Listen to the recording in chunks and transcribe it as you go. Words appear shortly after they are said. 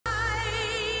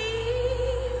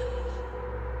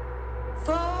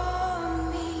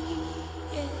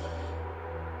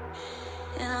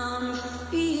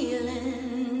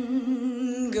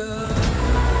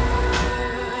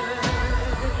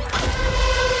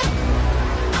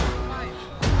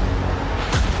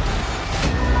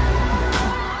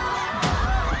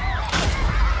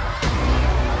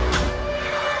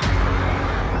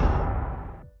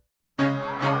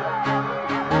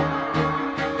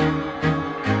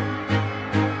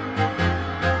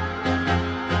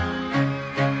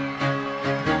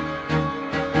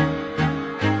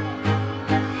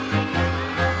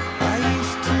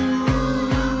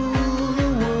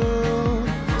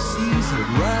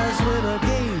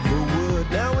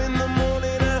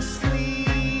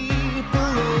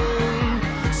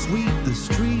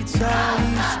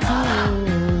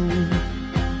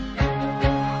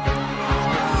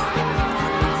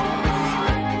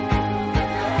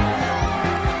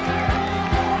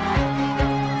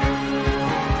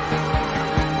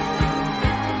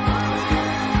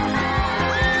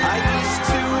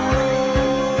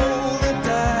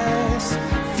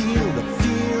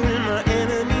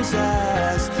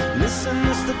Listen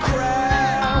as the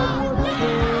crowd would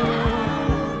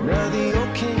hear. Now the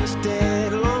old king is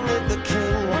dead, long live the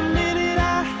king. One minute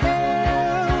I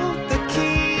held the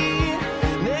key.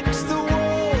 Next the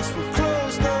walls were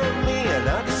closed on me, and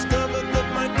I discovered that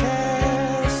my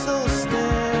castle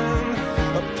stand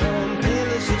upon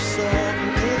pillars of salt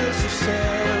and pillars of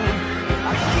sand.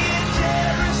 I hear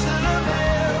Jerusalem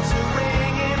bells are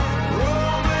ringing,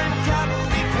 Roman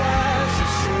cavalry choirs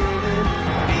are singing.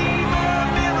 Be my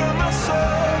mirror, my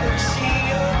sword and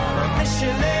shield, my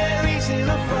missionaries in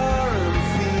a foreign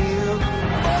field.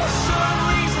 For some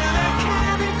reason I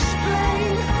can't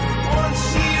explain, once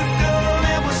you've gone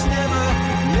it was never,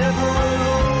 never an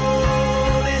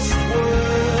honest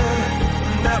word.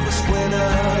 And that was when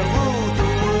I